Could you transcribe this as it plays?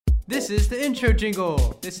This is the intro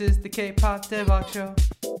jingle. This is the K-pop Devok show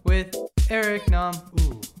with Eric Nam.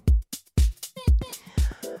 Ooh.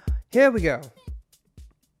 Here we go.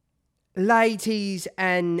 Ladies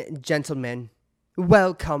and gentlemen,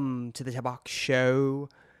 welcome to the Devok show.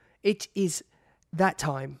 It is that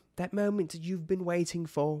time, that moment that you've been waiting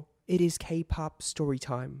for. It is K-pop story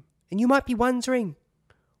time. And you might be wondering,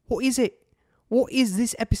 what is it? What is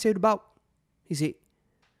this episode about? Is it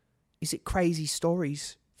crazy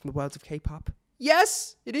stories from the world of K-pop?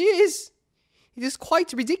 Yes, it is. It is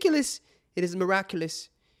quite ridiculous. It is miraculous.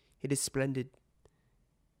 It is splendid.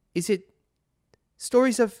 Is it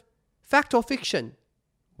stories of fact or fiction?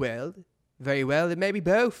 Well, very well, it may be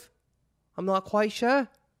both. I'm not quite sure.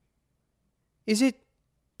 Is it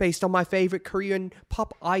based on my favorite Korean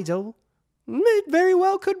pop idol? It very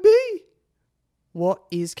well could be. What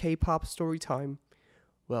is K-pop story time?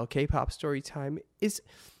 Well, K-pop story time is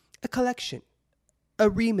a collection, a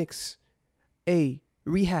remix, a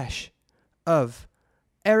rehash of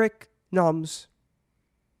Eric Nam's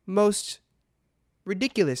most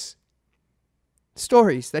ridiculous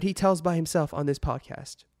stories that he tells by himself on this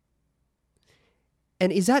podcast.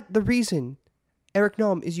 And is that the reason Eric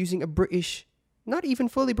Nam is using a British, not even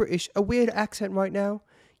fully British, a weird accent right now?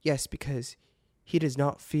 Yes, because he does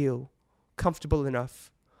not feel comfortable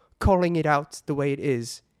enough calling it out the way it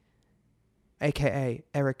is, aka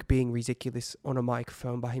Eric being ridiculous on a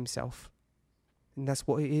microphone by himself. And that's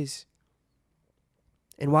what it is.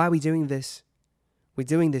 And why are we doing this? We're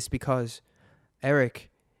doing this because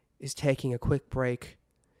Eric is taking a quick break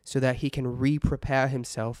so that he can re-prepare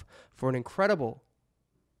himself for an incredible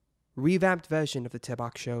revamped version of the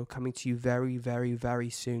Devok show coming to you very, very, very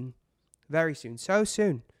soon. Very soon. So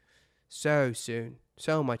soon. So soon.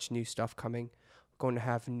 So much new stuff coming. We're going to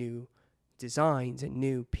have new designs and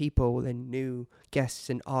new people and new guests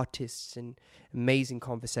and artists and amazing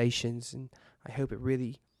conversations. And I hope it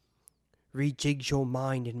really rejigs your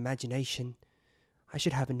mind and imagination. I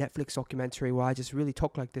should have a Netflix documentary where I just really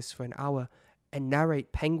talk like this for an hour and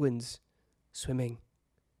narrate penguins swimming.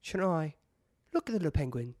 Shouldn't I? Look at the little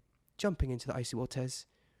penguin jumping into the icy waters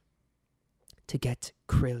to get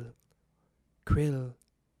krill. Krill.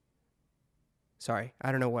 Sorry,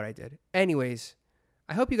 I don't know what I did. Anyways,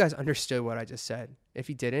 I hope you guys understood what I just said. If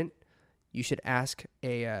you didn't, you should ask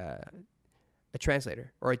a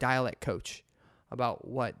translator or a dialect coach about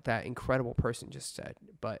what that incredible person just said.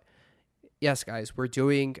 But yes, guys, we're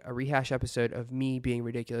doing a rehash episode of me being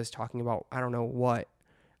ridiculous, talking about I don't know what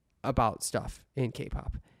about stuff in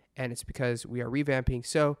K-pop. And it's because we are revamping.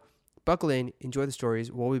 So buckle in, enjoy the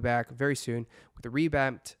stories. We'll be back very soon with a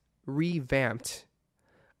revamped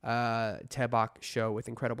Devok show with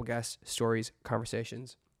incredible guests, stories,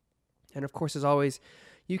 conversations. And of course, as always,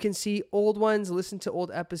 you can see old ones, listen to old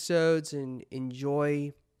episodes, and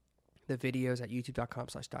enjoy the videos at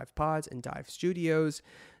youtube.com/divepods and Dive Studios.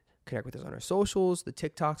 Connect with us on our socials. The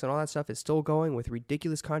TikToks and all that stuff is still going with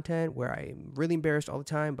ridiculous content where I'm really embarrassed all the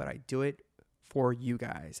time, but I do it for you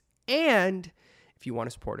guys. And if you want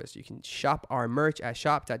to support us, you can shop our merch at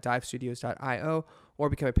shop.divestudios.io or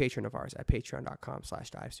become a patron of ours at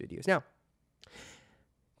patreon.com/divestudios. Now,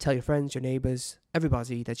 tell your friends, your neighbors,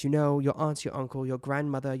 everybody that you know, your aunts, your uncle, your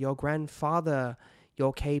grandmother, your grandfather,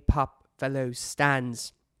 your K-pop fellow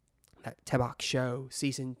stans, that Devok show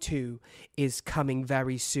season 2 is coming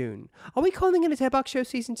very soon. Are we calling it a Devok show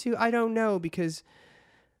season 2? I don't know, because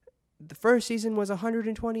the first season was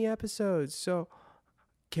 120 episodes. So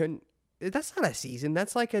that's not a season.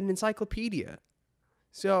 That's like an encyclopedia.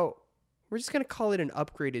 So we're just going to call it an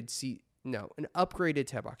upgraded an upgraded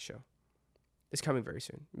Devok show. It's coming very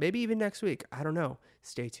soon. Maybe even next week. I don't know.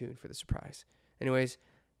 Stay tuned for the surprise. Anyways,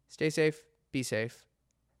 stay safe, be safe.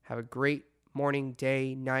 Have a great morning,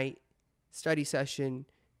 day, night, study session,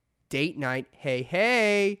 date night.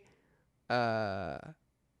 Hey.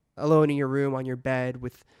 Alone in your room on your bed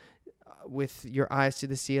with your eyes to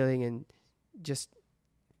the ceiling and just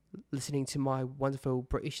listening to my wonderful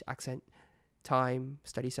British accent time,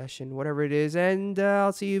 study session, whatever it is. And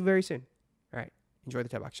I'll see you very soon. All right. Enjoy the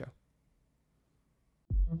Devok show.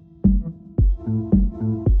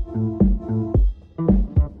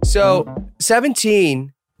 So,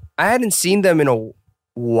 17, I hadn't seen them in a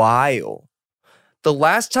while. The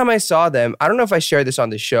last time I saw them, I don't know if I shared this on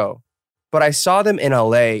the show, but I saw them in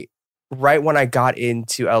LA right when I got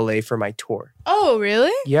into LA for my tour. Oh,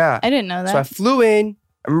 really? Yeah. I didn't know that. So I flew in.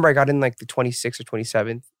 I remember I got in like the 26th or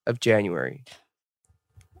 27th of January.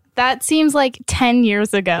 That seems like 10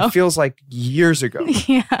 years ago. It feels like years ago.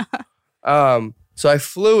 Yeah. So I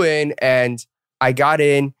flew in and I got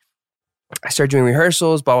in. I started doing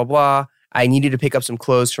rehearsals, blah, blah, blah. I needed to pick up some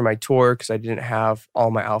clothes for my tour because I didn't have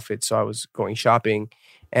all my outfits, so I was going shopping.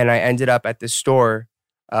 And I ended up at this store.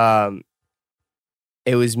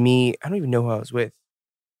 It was me. I don't even know who I was with.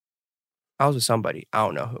 I was with somebody. I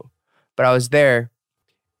don't know who. But I was there,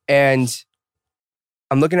 and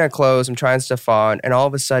I'm looking at clothes. I'm trying stuff on, and all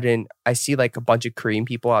of a sudden, I see like a bunch of Korean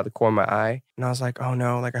people out of the corner of my eye. And I was like, oh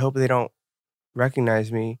no, like I hope they don't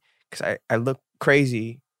recognize me because I look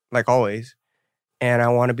crazy, like always. And I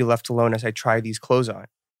want to be left alone as I try these clothes on.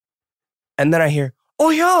 And then I hear, oh,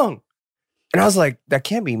 Hyung. And I was like, that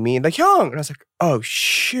can't be me. Like, Hyung. And I was like, oh,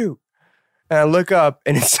 shoot. And I look up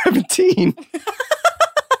and it's 17.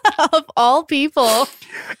 Of all people.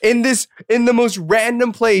 In the most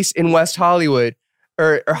random place in West Hollywood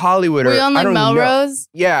or Hollywood. Were you or on I like don't know. Melrose?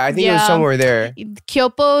 Yeah, I think it was somewhere there.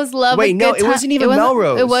 Kyopo's love. Wait, a no, good it time. wasn't even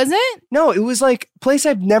Melrose. It wasn't? No, it was like a place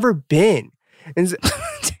I've never been. And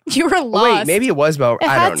You were lost. wait, maybe it was Melrose. It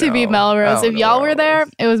I had don't to be know. Melrose. I don't If know y'all where were it there,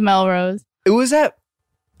 was. it was Melrose. It was at,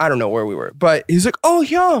 I don't know where we were, but he was like, oh,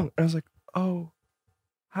 Hyung. And I was like, oh,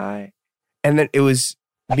 hi. And then it was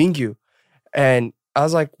Mingyu. And I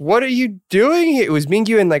was like, what are you doing here? It was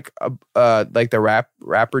Mingyu and like the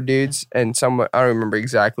rapper dudes and someone, I don't remember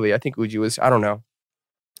exactly. I think Uji was, I don't know.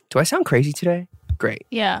 Do I sound crazy today? Great.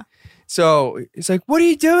 Yeah. So it's like, what are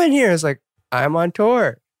you doing here? I was like, I'm on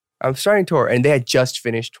tour. I'm starting tour. And they had just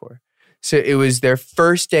finished tour. So it was their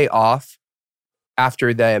first day off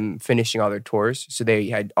after them finishing all their tours. So they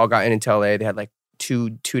had all gotten into LA. They had like two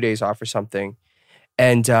days off or something.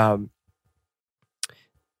 And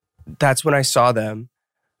that's when I saw them.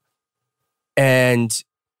 And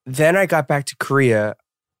then I got back to Korea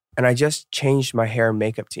and I just changed my hair and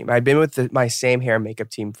makeup team. I'd been with my same hair and makeup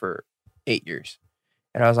team for 8 years.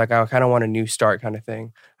 And I was like, I kind of want a new start kind of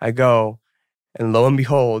thing. I go, and lo and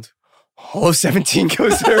behold, all of 17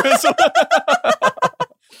 goes there as well.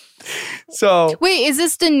 So Wait, is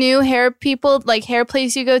this the new hair people, like hair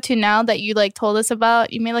place you go to now that you like told us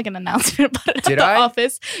about? You made like an announcement about it Did at the I?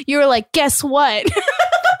 office. You were like, guess what?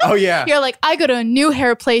 oh yeah, You're like, I go to a new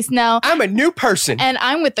hair place now. I'm a new person. And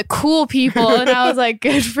I'm with the cool people. And I was like,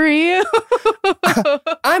 good for you.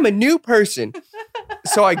 I'm a new person.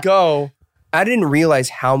 So I go. I didn't realize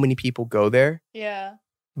how many people go there, Yeah.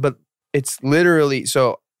 but it's literally,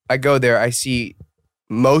 so I go there. I've seen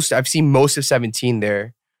most of 17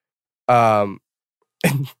 there. And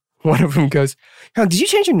one of them goes, did you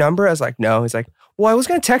change your number? I was like, no. He's like, well, I was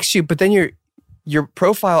going to text you, but then your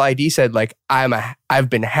profile ID said like, I've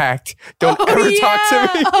been hacked. Don't ever talk to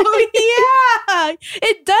me. Oh, yeah.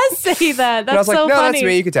 It does say that. That's And I was like, so no, funny. that's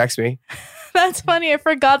me. You can text me. That's funny. I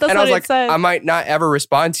forgot that's And I what was it like, said. I might not ever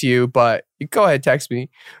respond to you, but you go ahead, text me.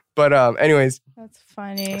 But anyways, That's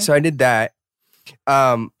funny. so I did that.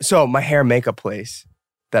 So my hair and makeup place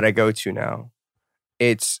that I go to now,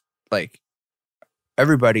 it's like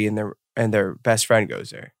everybody and their best friend goes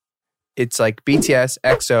there. It's like BTS,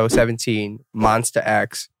 EXO, 17, Monsta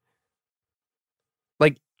X.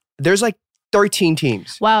 Like there's like 13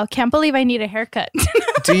 teams. Wow. Can't believe I need a haircut.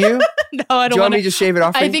 Do you? No, I Do don't you want want me to just shave it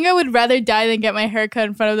off? for I you? think I would rather die than get my hair cut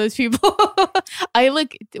in front of those people. I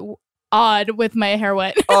look odd with my hair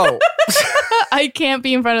wet. Oh, I can't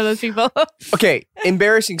be in front of those people. okay.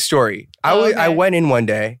 Embarrassing story. I Okay. went in one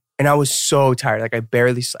day and I was so tired. Like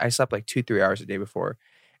I slept like 2-3 hours a day before.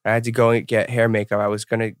 And I had to go and get hair makeup.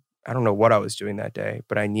 I don't know what I was doing that day,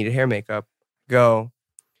 but I needed hair makeup. Go.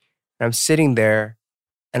 And I'm sitting there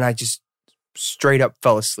and I just straight up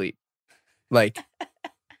fell asleep. Like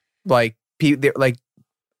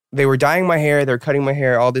they were dyeing my hair, they were cutting my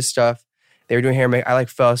hair, all this stuff. They were doing hair makeup. I like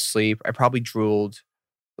fell asleep. I probably drooled,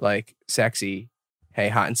 like sexy. Hey,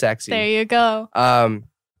 hot and sexy. There you go. And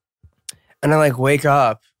I like wake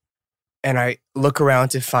up and I look around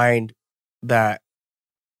to find that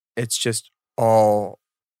it's just all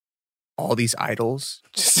these idols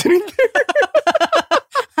just sitting there.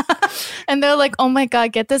 And they're like, oh my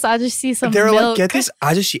God, get this ajushi some They're milk. like, get this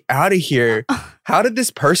ajushi out of here. How did this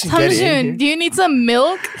person get in Samjun, here? do you need some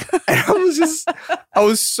milk? And I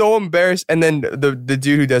was so embarrassed. And then the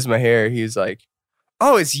dude who does my hair, he's like,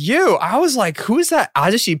 oh, it's you. I was like, who's that?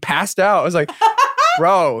 Ajushi passed out. I was like,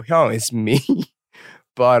 bro, it's me.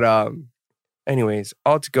 But anyways,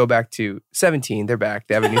 all to go back to 17. They're back.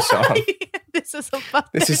 They have a new song. This is a fucking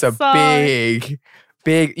This is a song. big.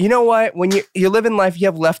 You know what? When you're living life, you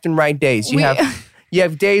have left and right days. You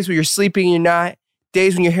have days where you're sleeping and you're not.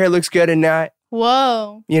 Days when your hair looks good and not.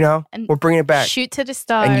 Whoa. You know, And we're bringing it back. Shoot to the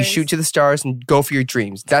stars. And you shoot to the stars and go for your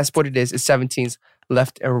dreams. That's what it is. It's 17's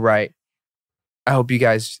left and right. I hope you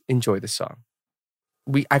guys enjoy the song.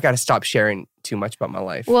 I got to stop sharing too much about my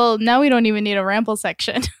life. Well, now we don't even need a ramble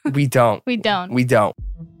section. We don't. We don't. We don't.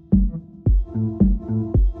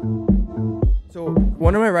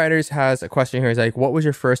 one of my writers has a question here. Is like, what was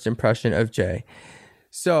your first impression of Jay?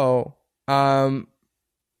 So, to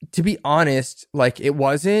be honest, like it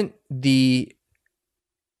wasn't the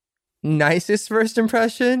nicest first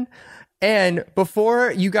impression. And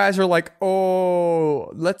before you guys are like,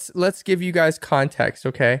 oh, let's give you guys context,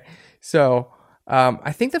 okay? So,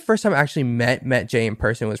 I think the first time I actually met Jay in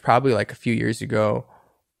person was probably like a few years ago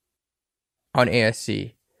on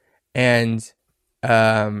ASC, and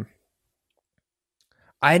I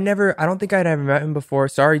don't think I'd ever met him before.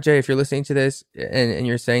 Sorry, Jay, if you're listening to this and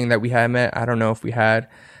you're saying that we had met. I don't know if we had.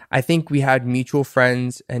 I think we had mutual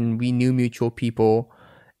friends and we knew mutual people,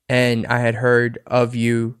 and I had heard of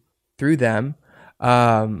you through them.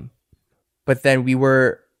 But then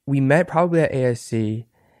we met probably at ASC,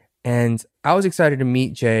 and I was excited to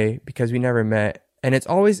meet Jay because we never met. And it's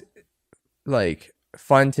always like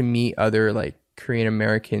fun to meet other like Korean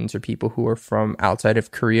Americans or people who are from outside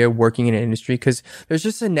of Korea working in an industry, because there's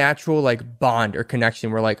just a natural like bond or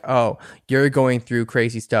connection where like, oh, you're going through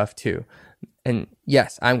crazy stuff too. And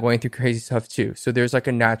yes, I'm going through crazy stuff too. So there's like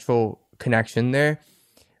a natural connection there.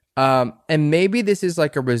 And maybe this is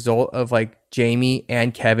like a result of like Jamie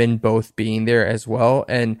and Kevin both being there as well,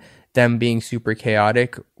 and them being super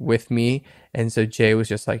chaotic with me. And so Jay was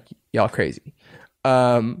just like, y'all crazy.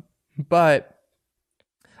 But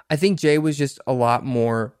I think Jay was just a lot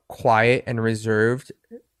more quiet and reserved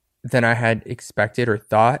than I had expected or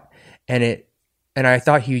thought. And I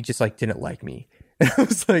thought he just like didn't like me. And I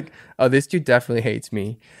was like, oh, this dude definitely hates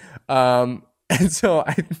me. And so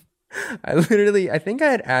I think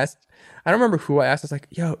I had asked, I don't remember who I asked. I was like,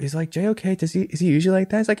 yo, is like Jay okay? Is he usually like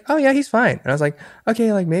that? He's like, oh yeah, he's fine. And I was like,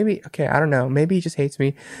 okay, like maybe, okay, I don't know. Maybe he just hates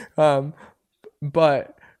me.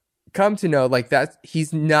 But come to know like that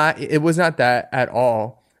he's not, it was not that at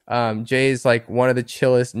all. Jay is like one of the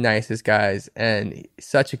chillest, nicest guys and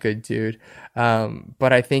such a good dude.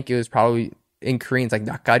 But I think it was probably in Korean, it's like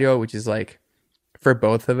nakaryo, which is like, for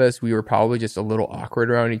both of us, we were probably just a little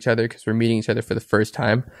awkward around each other because we're meeting each other for the first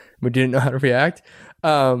time. We didn't know how to react.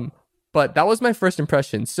 But that was my first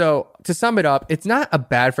impression. So to sum it up, it's not a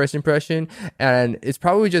bad first impression. And it's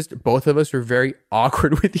probably just both of us were very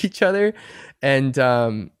awkward with each other.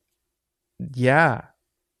 And yeah,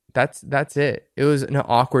 that's it. It was an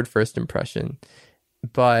awkward first impression.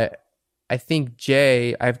 But I think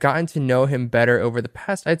Jay, I've gotten to know him better over the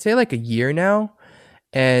past, I'd say like a year now.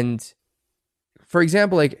 And for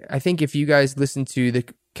example, like I think if you guys listen to the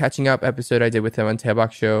catching up episode I did with him on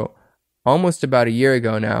Taebak Show almost about a year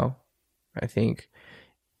ago now, I think,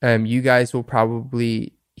 you guys will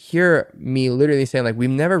probably hear me literally saying like, we've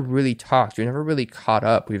never really talked. We've never really caught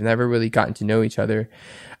up. We've never really gotten to know each other.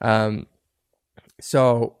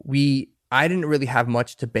 So I didn't really have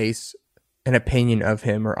much to base an opinion of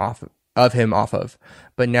him or off of.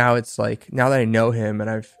 But now it's like, now that I know him and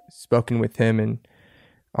I've spoken with him and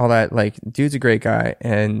all that, like, dude's a great guy.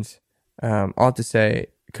 And all to say,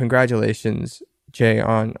 congratulations, Jay,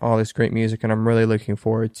 on all this great music. And I'm really looking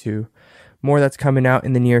forward to more that's coming out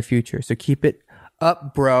in the near future. So keep it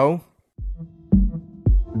up, bro.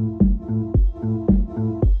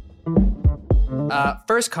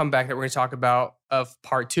 First comeback that we're going to talk about of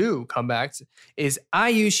part 2 comebacks is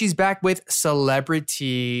IU. She's back with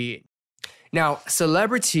Celebrity. Now,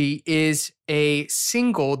 Celebrity is a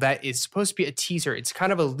single that is supposed to be a teaser. It's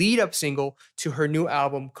kind of a lead-up single to her new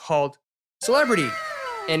album called Celebrity.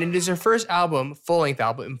 And it is her first album, full-length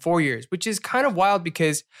album, in 4 years, which is kind of wild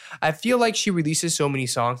because I feel like she releases so many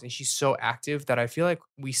songs and she's so active that I feel like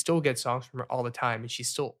we still get songs from her all the time and she's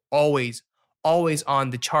still always on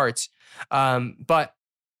the charts. But,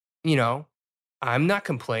 you know, I'm not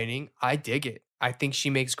complaining. I dig it. I think she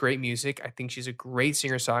makes great music. I think she's a great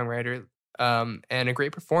singer-songwriter. And a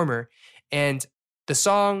great performer. And the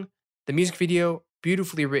song, the music video,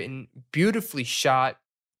 beautifully written, beautifully shot.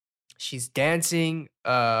 She's dancing,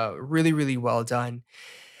 really, really well done.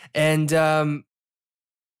 And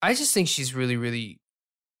I just think she's really,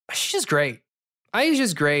 she's just great. IU's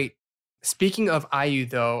just great. Speaking of IU,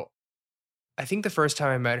 though, I think the first time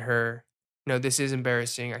I met her, no, this is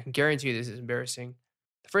embarrassing. I can guarantee you this is embarrassing.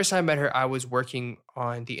 The first time I met her, I was working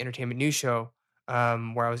on the Entertainment News Show,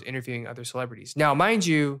 where I was interviewing other celebrities. Now, mind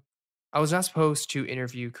you, I was not supposed to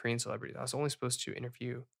interview Korean celebrities. I was only supposed to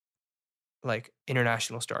interview like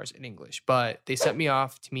international stars in English. But they sent me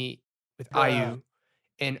off to meet with IU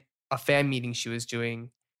in a fan meeting she was doing.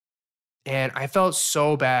 And I felt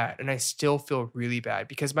so bad. And I still feel really bad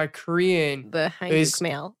because my Korean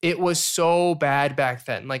it was so bad back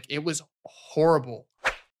then. Like it was horrible.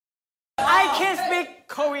 I can speak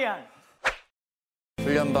Korean.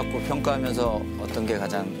 훈련받고 평가하면서 어떤 게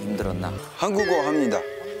가장 힘들었나? 한국어 합니다.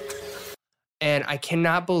 And I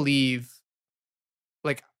cannot believe,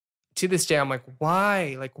 like, to this day, I'm like,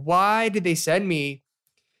 why? Like, why did they send me?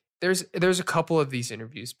 There's a couple of these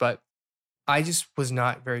interviews, but I just was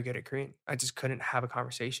not very good at Korean. I just couldn't have a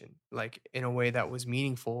conversation like in a way that was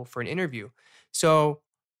meaningful for an interview. So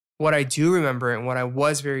what I do remember and what I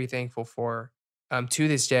was very thankful for to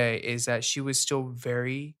this day is that she was still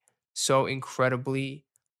so incredibly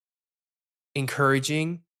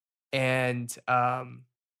encouraging and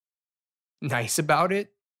nice about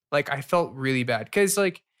it. Like I felt really bad because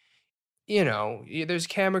like, there's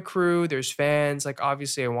camera crew, there's fans. Like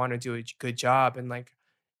obviously I want to do a good job. And like,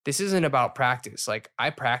 this isn't about practice. Like I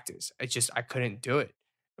practice. I couldn't do it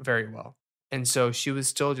very well. And so she was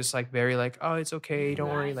still just like very like, oh, it's okay. Don't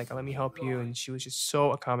worry. Like, let me help you. And she was just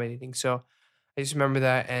so accommodating. So I just remember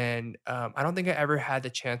that. And I don't think I ever had the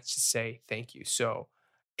chance to say thank you. So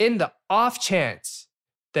in the off chance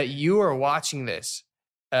that you are watching this,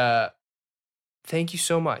 thank you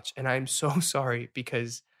so much. And I'm so sorry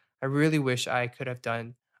because I really wish I could have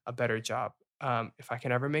done a better job. If I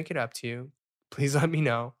can ever make it up to you, please let me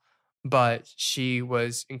know. But she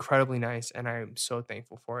was incredibly nice and I'm so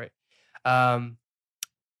thankful for it. And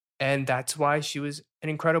that's why she was an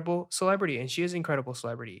incredible celebrity and she is an incredible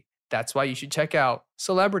celebrity. That's why you should check out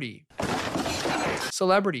Celebrity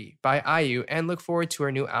by IU and look forward to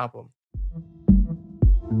her new album.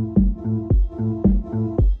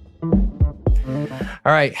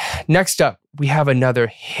 All right, next up, we have another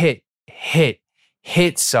hit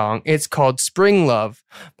song. It's called Spring Love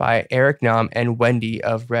by Eric Nam and Wendy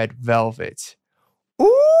of Red Velvet.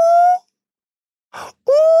 Ooh!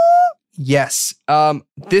 Yes.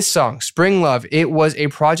 This song, Spring Love, it was a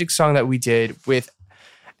project song that we did with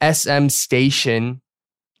SM Station.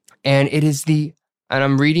 And it is and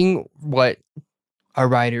I'm reading what our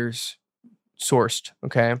writers sourced,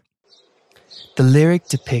 okay? The lyric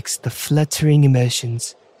depicts the fluttering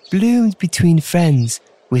emotions bloomed between friends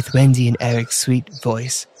with Wendy and Eric's sweet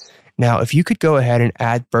voice. Now, if you could go ahead and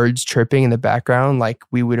add birds chirping in the background like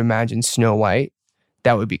we would imagine Snow White,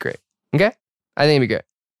 that would be great. Okay? I think it'd be great.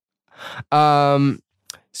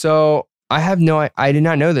 So I did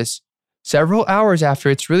not know this. Several hours after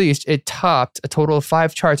its release, it topped a total of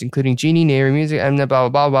 5 charts, including Genie, Naver Music, and blah, blah,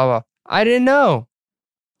 blah, blah, blah. I didn't know.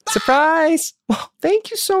 Surprise! Well,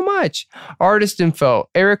 thank you so much. Artist info,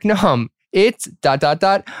 Eric Nam. It's ...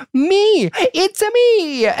 me. It's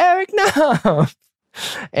me, Eric Nam.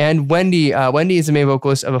 And Wendy. Wendy is the main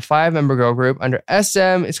vocalist of a 5-member girl group under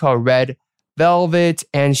SM. It's called Red Velvet,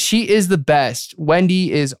 and she is the best.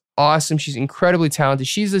 Wendy is awesome. She's incredibly talented.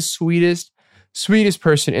 She's the sweetest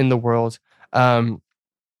person in the world. And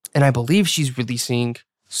I believe she's releasing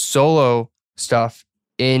solo stuff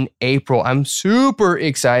in April. I'm super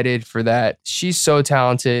excited for that. She's so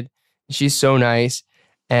talented. She's so nice.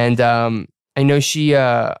 And I know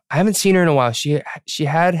I haven't seen her in a while. She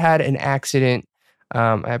had an accident.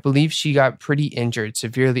 I believe she got pretty injured,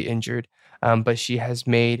 severely injured. But she has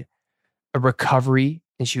made a recovery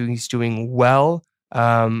and she's doing well.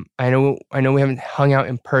 I know we haven't hung out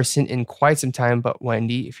in person in quite some time, but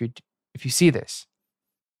Wendy, if you see this,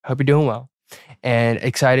 I hope you're doing well. And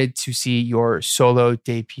excited to see your solo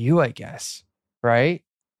debut, I guess. Right?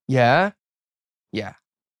 Yeah? Yeah.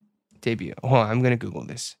 Debut. Hold on, I'm going to Google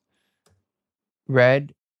this.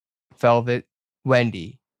 Red Velvet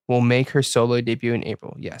Wendy will make her solo debut in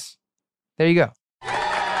April. Yes. There you go.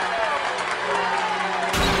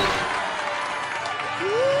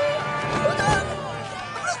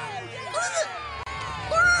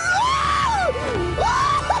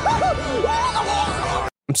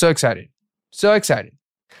 I'm so excited. So excited.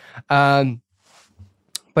 But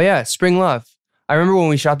yeah, Spring Love. I remember when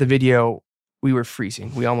we shot the video, we were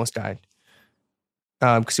freezing. We almost died.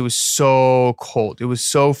 Because it was so cold. It was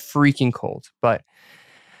so freaking cold. But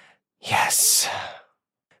yes.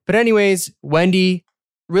 But anyways, Wendy,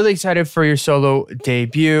 really excited for your solo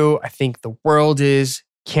debut. I think the world is.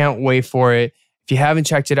 Can't wait for it. If you haven't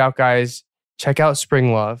checked it out, guys, check out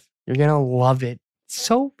Spring Love. You're going to love it. It's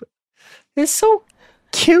so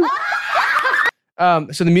cute.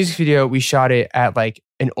 So the music video, we shot it at like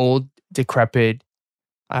an old, decrepit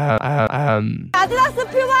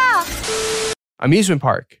amusement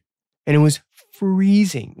park. And it was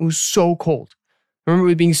freezing. It was so cold. I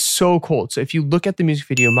remember it being so cold. So if you look at the music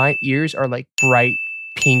video, my ears are like bright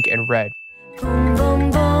pink and red.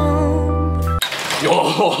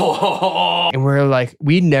 And we're like,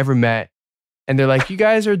 we never met. And they're like, you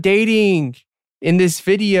guys are dating in this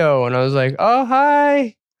video. And I was like, oh,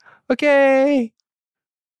 hi. Okay.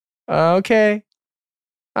 Okay.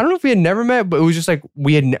 I don't know if we had never met, but it was just like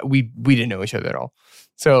we didn't know each other at all.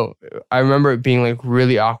 So I remember it being like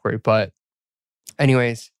really awkward, but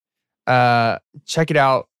Anyways, check it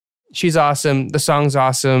out. She's awesome. The song's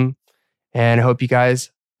awesome. And I hope you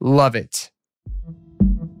guys love it.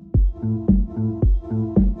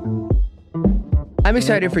 I'm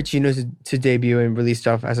excited for Chino to debut and release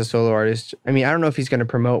stuff as a solo artist. I mean, I don't know if he's going to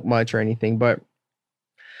promote much or anything, but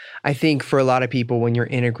I think for a lot of people, when you're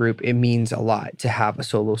in a group, it means a lot to have a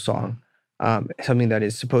solo song. Something that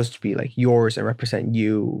is supposed to be like yours and represent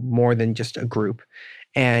you more than just a group.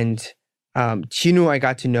 And Chino, I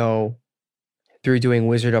got to know through doing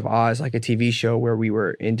Wizard of Oz, like a TV show where we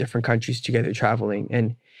were in different countries together traveling.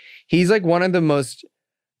 And he's like one of the most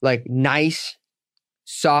like nice,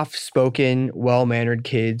 soft-spoken, well-mannered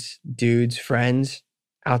dudes, friends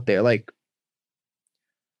out there. Like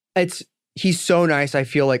he's so nice. I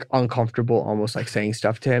feel like uncomfortable almost like saying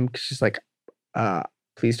stuff to him because he's like,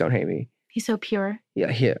 please don't hate me. He's so pure.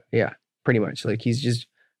 Yeah, pretty much. Like he's just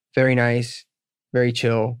very nice, very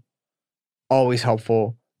chill, always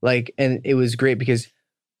helpful. Like, and it was great because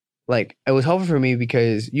like it was helpful for me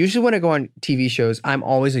because usually when I go on TV shows, I'm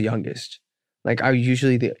always the youngest. Like I'm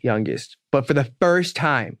usually the youngest. But for the first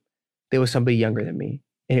time, there was somebody younger than me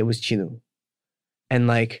and it was Chino. And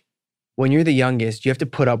like when you're the youngest, you have to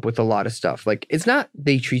put up with a lot of stuff. Like it's not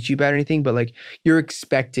they treat you bad or anything, but like you're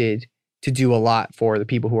expected to do a lot for the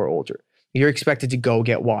people who are older. You're expected to go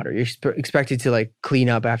get water. You're expected to like clean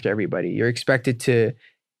up after everybody. You're expected to,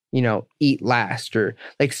 you know, eat last or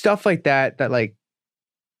like stuff like that like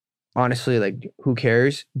honestly, like who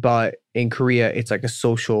cares? But in Korea, it's like a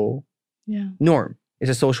social norm. It's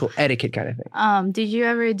a social etiquette kind of thing. Did you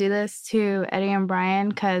ever do this to Eddie and Brian?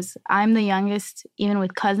 Because I'm the youngest, even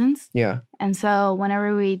with cousins. Yeah. And so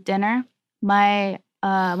whenever we eat dinner, one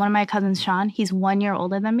of my cousins, Sean, he's 1 year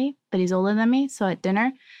older than me, but he's older than me. So at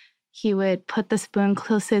dinner, he would put the spoon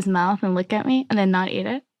close to his mouth and look at me and then not eat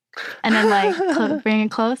it. And then like bring it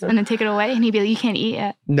close and then take it away. And he'd be like, you can't eat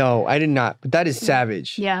it. No, I did not. But that is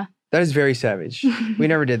savage. Yeah. That is very savage. We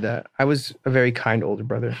never did that. I was a very kind older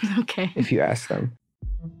brother. Okay. If you ask them.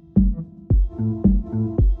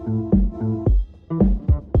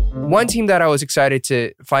 One team that I was excited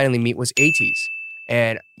to finally meet was ATEEZ.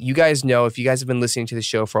 And you guys know, if you guys have been listening to the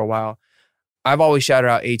show for a while, I've always shouted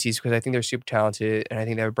out ATEEZ because I think they're super talented and I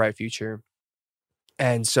think they have a bright future.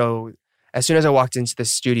 And so as soon as I walked into the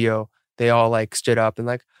studio, they all like stood up and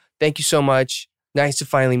like, thank you so much. Nice to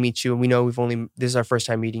finally meet you. And we know this is our first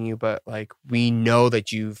time meeting you, but like, we know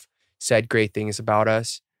that you've said great things about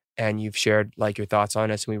us and you've shared like your thoughts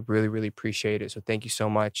on us and we really, really appreciate it. So thank you so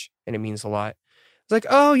much. And it means a lot. It's like,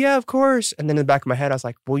 oh yeah, of course. And then in the back of my head, I was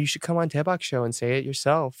like, well, you should come on Daebak Show and say it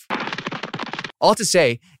yourself. All to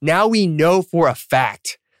say, now we know for a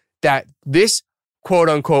fact that this quote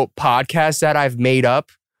unquote podcast that I've made up,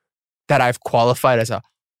 that I've qualified as a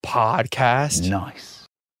podcast. Nice.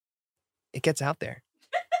 It gets out there.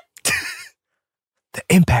 The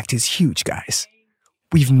impact is huge, guys.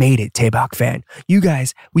 We've made it, Daebak fan. You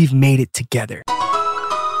guys, we've made it together.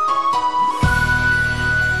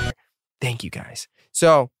 Thank you, guys.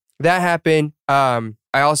 So that happened. I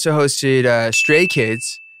also hosted Stray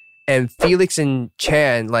Kids. And Felix and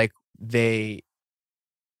Chan, like, they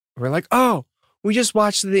were like, oh, we just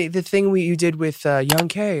watched the thing you did with Young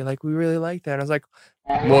K. Like, we really like that. And I was like,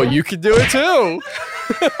 well, you can do it too.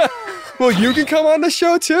 Well, you can come on the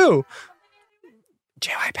show too.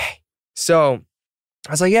 JYP. So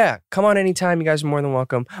I was like, yeah, come on anytime. You guys are more than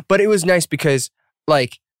welcome. But it was nice because,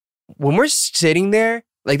 like, when we're sitting there,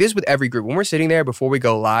 like this with every group, when we're sitting there before we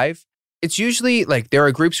go live, it's usually like there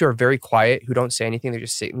are groups who are very quiet, who don't say anything. They're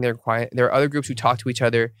just sitting there quiet. There are other groups who talk to each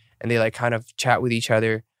other and they like kind of chat with each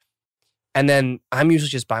other. And then I'm usually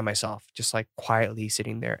just by myself, just like quietly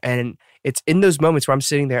sitting there. And it's in those moments where I'm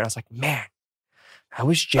sitting there and I was like, man, I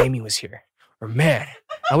wish Jamie was here. Or man,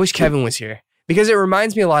 I wish Kevin was here. Because it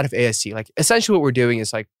reminds me a lot of ASC. Like essentially what we're doing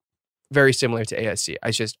is like very similar to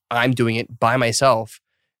ASC. I'm doing it by myself.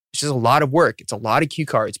 It's just a lot of work. It's a lot of cue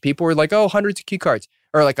cards. People were like, oh, hundreds of cue cards.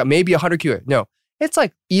 Or like maybe 100 cue cards. No, it's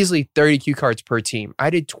like easily 30 cue cards per team. I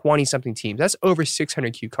did 20 something teams. That's over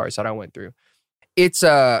 600 cue cards that I went through. It's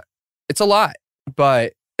a lot.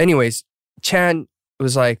 But anyways, Chan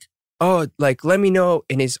was like, oh, like, let me know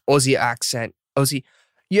in his Aussie accent. Aussie,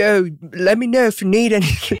 yo, let me know if you need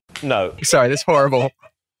anything. No. Sorry, that's horrible.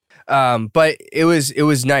 But it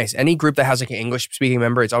was nice. Any group that has like an English speaking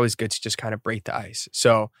member, it's always good to just kind of break the ice.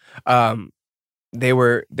 So they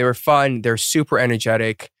were fun. They're super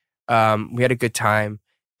energetic. We had a good time,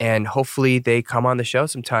 and hopefully they come on the show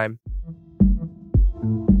sometime.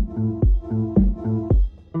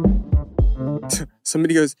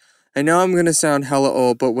 Somebody goes, I know I'm gonna sound hella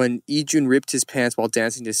old, but when Lee-jun ripped his pants while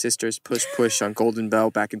dancing to Sisters Push Push on Golden Bell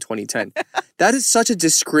back in 2010, that is such a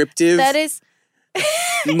descriptive That is...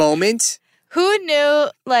 moment. Who knew,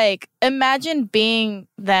 like, imagine being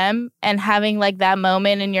them and having, like, that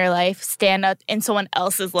moment in your life stand up in someone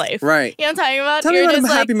else's life. Right. You know what I'm talking about? Tell me about a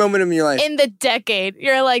happy moment in your life. In the decade.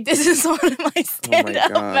 You're like, this is one of my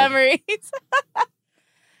stand-up memories.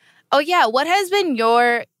 Oh, yeah. What has been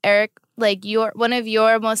your, Eric, like, one of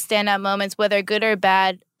your most stand-up moments, whether good or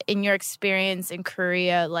bad, in your experience in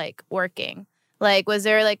Korea, like, working? Like, was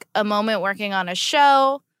there, like, a moment working on a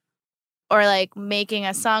show or, like, making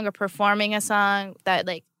a song or performing a song that,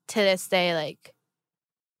 like, to this day, like,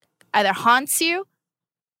 either haunts you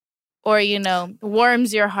or, you know,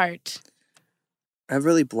 warms your heart? I've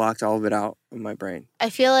really blocked all of it out of my brain. I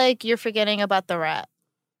feel like you're forgetting about the rat.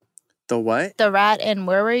 The what? The rat, and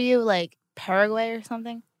where were you? Like, Paraguay or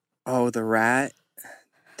something? Oh, the rat.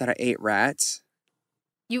 That I ate rats?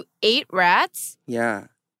 You ate rats? Yeah.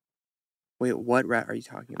 Wait, what rat are you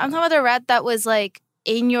talking about? I'm talking about the rat that was, like,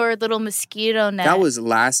 in your little mosquito net. That was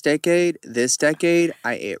last decade. This decade,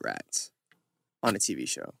 I ate rats on a TV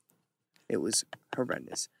show. It was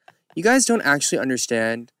horrendous. You guys don't actually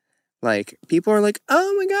understand. Like, people are like,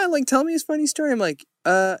 oh my God, like, tell me his funny story. I'm like,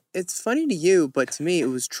 it's funny to you, but to me, it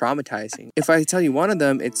was traumatizing. If I tell you one of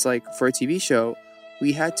them, it's like, for a TV show,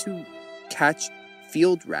 we had to catch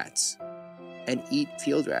field rats and eat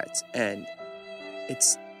field rats. And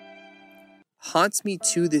it's haunts me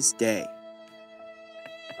to this day.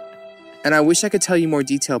 And I wish I could tell you more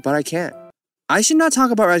detail, but I can't. I should not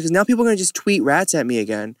talk about rats because now people are going to just tweet rats at me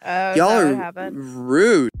again. Oh, y'all are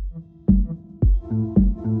rude.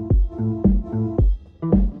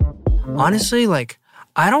 Honestly, like,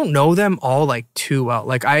 I don't know them all, like, too well.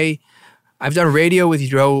 Like, I've done radio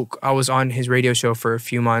with Ro. I was on his radio show for a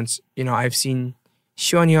few months. You know, I've seen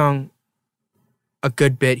Sean Young a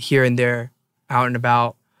good bit here and there, out and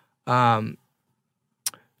about.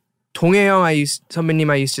 동해형 선배님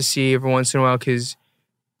I used to see every once in a while because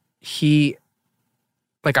he,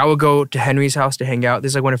 like, I would go to Henry's house to hang out.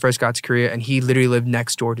 This is like when I first got to Korea, and he literally lived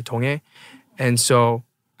next door to Tonghae. And so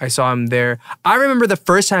I saw him there. I remember the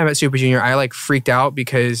first time at Super Junior, I like freaked out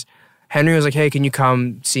because Henry was like, hey, can you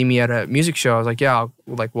come see me at a music show? I was like, yeah,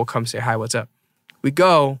 we'll come say hi, what's up? We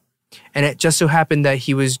go, and it just so happened that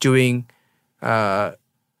he was doing, I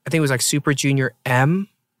think it was like Super Junior M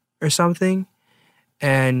or something.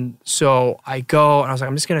 And so I go, and I was like,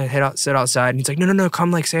 I'm just going to sit outside. And he's like, no, come,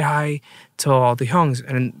 like, say hi to all the Hyungs.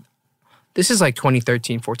 And this is like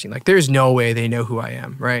 2013, 14. Like, there's no way they know who I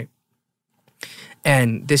am, right?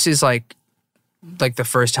 And this is like the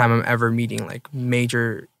first time I'm ever meeting, like,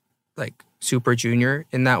 major, like, Super Junior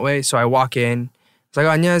in that way. So I walk in. It's like,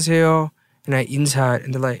 안녕하세요. And I inside,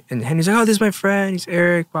 and they're like, and Henry's like, oh, this is my friend. He's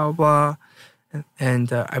Eric, blah, blah, blah.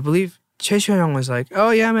 And I believe Choi Hyung was like,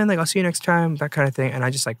 oh yeah, man, like, I'll see you next time, that kind of thing. And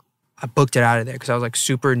I just, like, I booked it out of there because I was, like,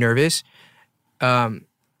 super nervous. And,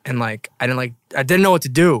 like, I didn't know what to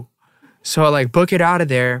do. So I, like, book it out of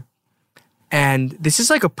there. And this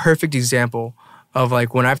is, like, a perfect example of,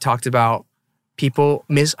 like, when I've talked about people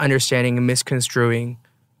misunderstanding and misconstruing,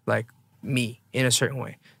 like, me in a certain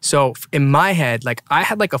way. So in my head, like, I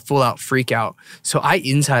had, like, a full out freak out. So I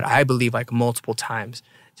believe, like, multiple times.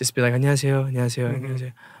 Just be like, 안녕하세요, 안녕하세요,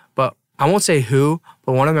 안녕하세요. But I won't say who,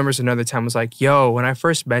 but one of the members another time was like, yo, when I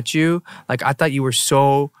first met you, like, I thought you were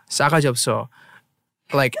so 싸가지 없어.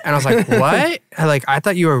 Like, and I was like, what? And, like, I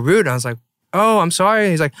thought you were rude. And I was like, oh, I'm sorry.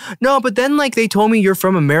 And he's like, no, but then, like, they told me you're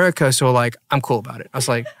from America, so, like, I'm cool about it. I was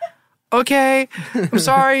like, okay, I'm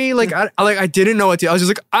sorry. Like, I didn't know what to do. I was just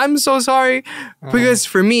like, I'm so sorry. Because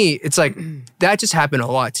for me, it's like, that just happened a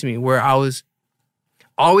lot to me where I was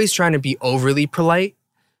always trying to be overly polite,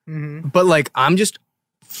 but, like, I'm just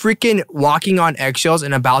freaking walking on eggshells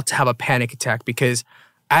and about to have a panic attack because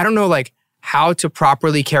I don't know, like, how to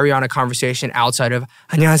properly carry on a conversation outside of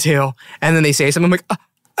안녕하세요. And then they say something, I'm like,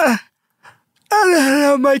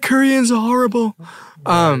 my Korean's horrible.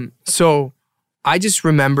 So I just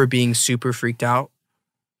remember being super freaked out,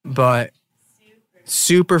 but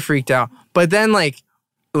super freaked out. But then, like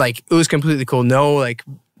it was completely cool. No, like,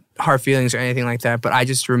 hard feelings or anything like that. But I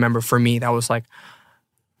just remember, for me, that was like,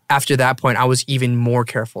 after that point, I was even more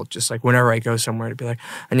careful. Just like whenever I go somewhere, to be like,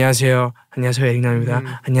 안녕하세요, 안녕하세요,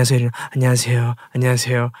 에릭남입니다. 안녕하세요,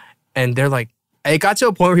 안녕하세요. And they're like, it got to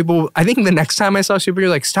a point where people, I think the next time I saw Super, you're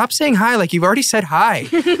like, stop saying hi. Like, you've already said hi.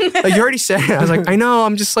 Like, you already said it. I was like, I know.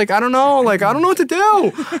 I'm just like, I don't know. Like, I don't know what to do.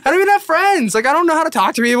 I don't even have friends. Like, I don't know how to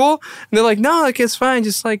talk to people. And they're like, no, like, it's fine.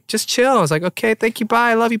 Just chill. I was like, okay, thank you.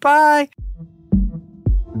 Bye. I love you. Bye.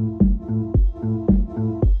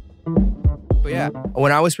 But yeah,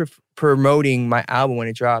 when I was promoting my album when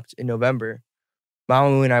it dropped in November,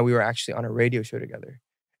 Mamamoo and I, we were actually on a radio show together.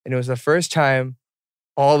 And it was the first time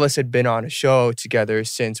all of us had been on a show together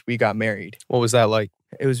since we got married. What was that like?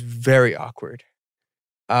 It was very awkward.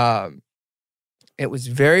 It was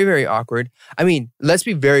very, very awkward. I mean, let's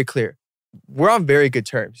be very clear. We're on very good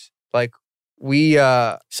terms. Like, we...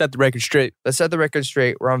 set the record straight. Let's set the record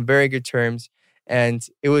straight. We're on very good terms. And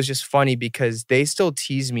it was just funny because they still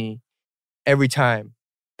tease me every time.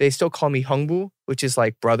 They still call me Hyungbu, which is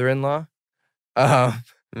like brother-in-law. And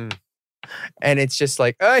it's just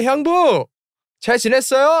like, hey, Hyungbu! 잘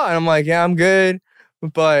지냈어요? And I'm like, yeah, I'm good.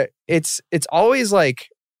 But it's always like,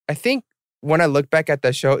 I think when I look back at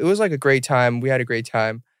that show, it was like a great time. We had a great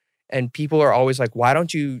time. And people are always like, why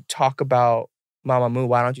don't you talk about Mamamoo?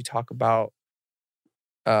 Why don't you talk about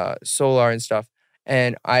Solar and stuff?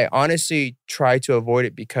 And I honestly try to avoid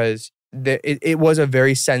it because it was a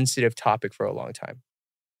very sensitive topic for a long time.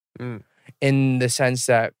 In the sense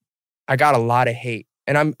that I got a lot of hate.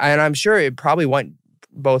 And I'm sure it probably went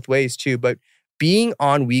both ways too. But being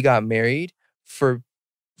on We Got Married, for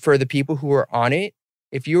the people who were on it,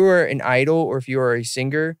 if you were an idol or if you were a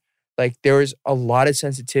singer, like there was a lot of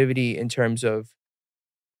sensitivity in terms of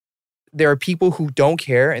there are people who don't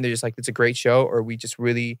care and they're just like, it's a great show or we just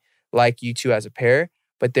really like you two as a pair.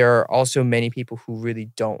 But there are also many people who really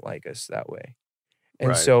don't like us that way.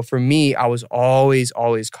 And so for me, I was always,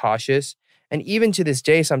 always cautious. And even to this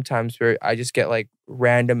day, sometimes where I just get like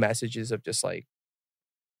random messages of just like,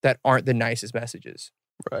 that aren't the nicest messages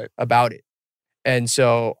about it. And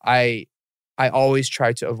so I always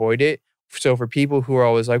try to avoid it. So for people who are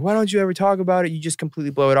always like, why don't you ever talk about it? You just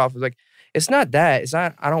completely blow it off. It's like, it's not that. It's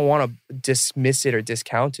not, I don't want to dismiss it or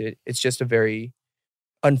discount it. It's just a very,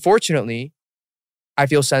 unfortunately, I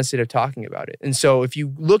feel sensitive talking about it. And so if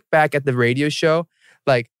you look back at the radio show,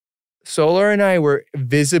 like Solar and I were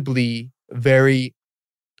visibly very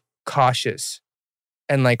cautious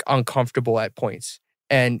and like uncomfortable at points.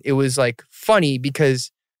 And it was like funny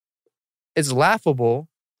because it's laughable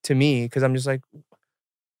to me because I'm just like,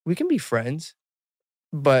 we can be friends,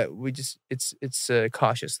 but we just, it's a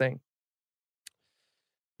cautious thing.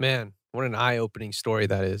 Man, what an eye-opening story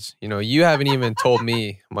that is. You know, you haven't even told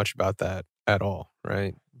me much about that at all,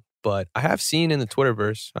 right? But I have seen in the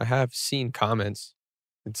Twitterverse, I have seen comments.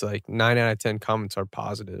 It's like 9 out of 10 comments are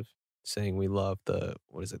positive, saying we love the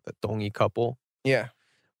Dongi couple. Yeah.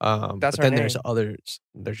 That's but then there's others.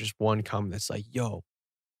 There's just one comment that's like, yo,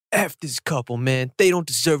 F this couple, man. They don't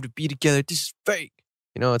deserve to be together. This is fake.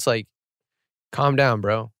 You know, it's like, calm down,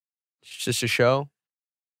 bro. It's just a show.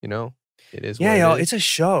 You know, it is. Yeah, yo, it's a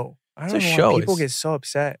show. I don't know why people get so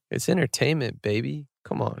upset. It's entertainment, baby.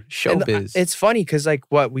 Come on, showbiz. It's funny because like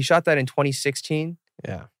we shot that in 2016.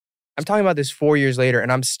 Yeah. I'm talking about this 4 years later,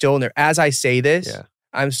 and I'm still nervous. As I say this,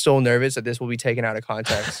 I'm still nervous that this will be taken out of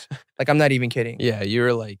context. Like, I'm not even kidding. Yeah, you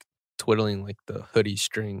were like twiddling like the hoodie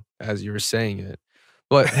string as you were saying it.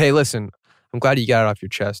 But hey, listen, I'm glad you got it off your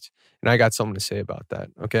chest. And I got something to say about that,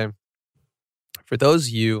 okay? For those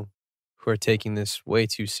of you who are taking this way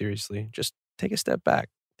too seriously, just take a step back.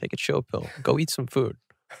 Take a chill pill. Go eat some food.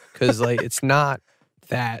 Because like, it's not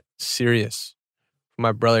that serious for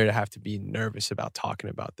my brother to have to be nervous about talking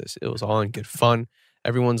about this. It was all in good fun.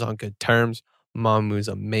 Everyone's on good terms. Mamamoo's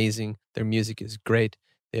amazing. Their music is great.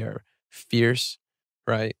 They are fierce,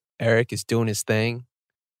 right? Eric is doing his thing.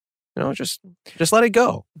 You know, just let it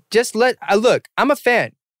go. Look, I'm a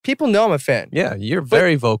fan. People know I'm a fan. Yeah, you're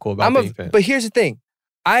very vocal about being a fan. But here's the thing.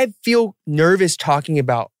 I feel nervous talking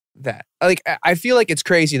about that. Like, I feel like it's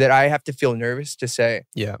crazy that I have to feel nervous to say,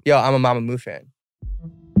 yo, I'm a Mamamoo fan.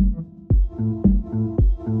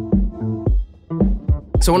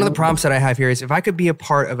 So one of the prompts that I have here is if I could be a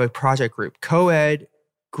part of a project group, co-ed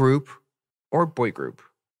group or boy group,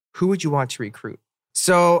 who would you want to recruit?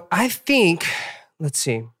 So I think, let's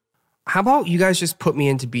see. How about you guys just put me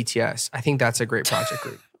into BTS? I think that's a great project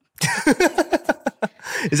group.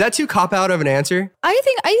 Is that too cop-out of an answer? I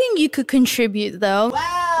think you could contribute though.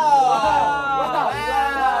 Wow.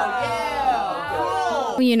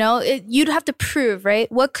 You know, you'd have to prove,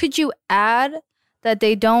 right? What could you add that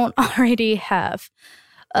they don't already have?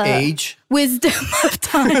 Age. Wisdom of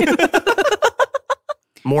time.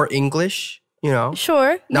 More English, you know?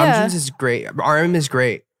 Sure. Namjoon's is great. RM is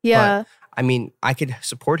great. Yeah. But, I mean, I could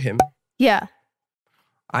support him. Yeah.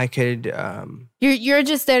 I could... You're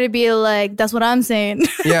just there to be like, that's what I'm saying.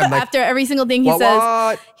 Yeah. Like, after every single thing he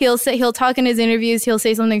says, he'll talk in his interviews, he'll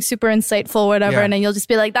say something super insightful, whatever, and then you'll just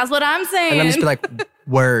be like, that's what I'm saying. And I'll just be like,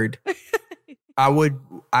 word. I would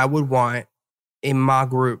want in my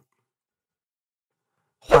group,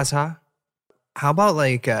 Hwasa. How about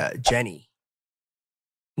like Jenny?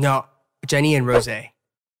 No, Jenny and Rose. And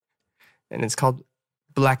it's called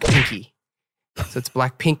Black Pinky. So it's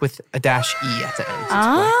Black Pink with a dash E at the end. So it's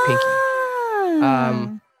Black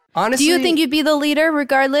Pinky. Honestly, do you think you'd be the leader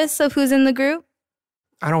regardless of who's in the group?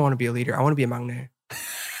 I don't want to be a leader. I want to be a maknae.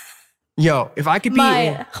 Yo, if I could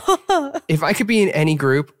be in any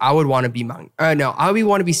group, I would want to be maknae. No, I would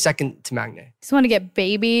want to be second to maknae. Just want to get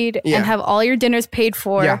babied and have all your dinners paid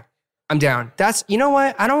for. Yeah, I'm down. You know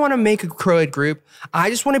what? I don't want to make a crowd group. I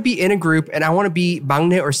just want to be in a group and I want to be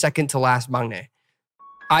maknae or second to last maknae.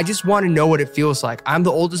 I just want to know what it feels like. I'm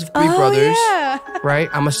the oldest of three brothers, right?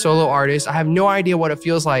 I'm a solo artist. I have no idea what it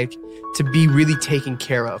feels like to be really taken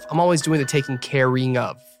care of. I'm always doing the taking caring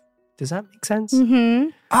of. Does that make sense? Mm-hmm.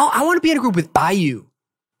 Oh, I want to be in a group with IU.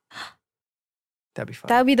 That'd be fun.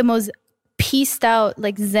 That would be the most pieced out,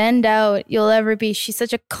 like zenned out you'll ever be. She's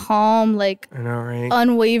such a calm, like I know, right?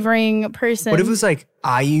 Unwavering person. What if it was like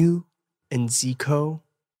IU and Zico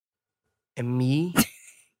and me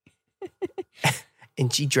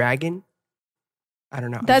and G-Dragon? I don't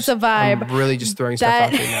know. That's a vibe. I'm really just throwing stuff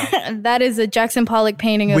out there now. That is a Jackson Pollock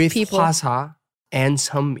painting of with people. With Hasa and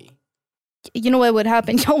Sunmi. You know what would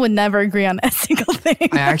happen? Y'all would never agree on a single thing.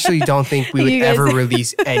 I actually don't think we would ever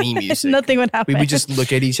release any music. Nothing would happen. We would just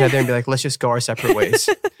look at each other and be like, let's just go our separate ways.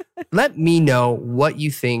 Let me know what you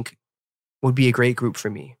think would be a great group for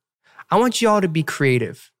me. I want y'all to be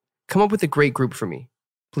creative. Come up with a great group for me,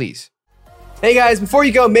 please. Hey guys, before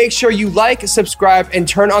you go, make sure you like, subscribe, and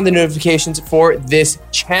turn on the notifications for this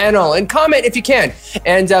channel. And comment if you can.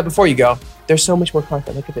 And before you go, there's so much more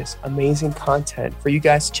content. Look at this. Amazing content for you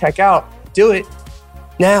guys to check out. Do it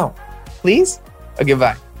now, please. Okay,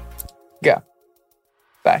 bye. Go.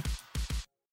 Bye.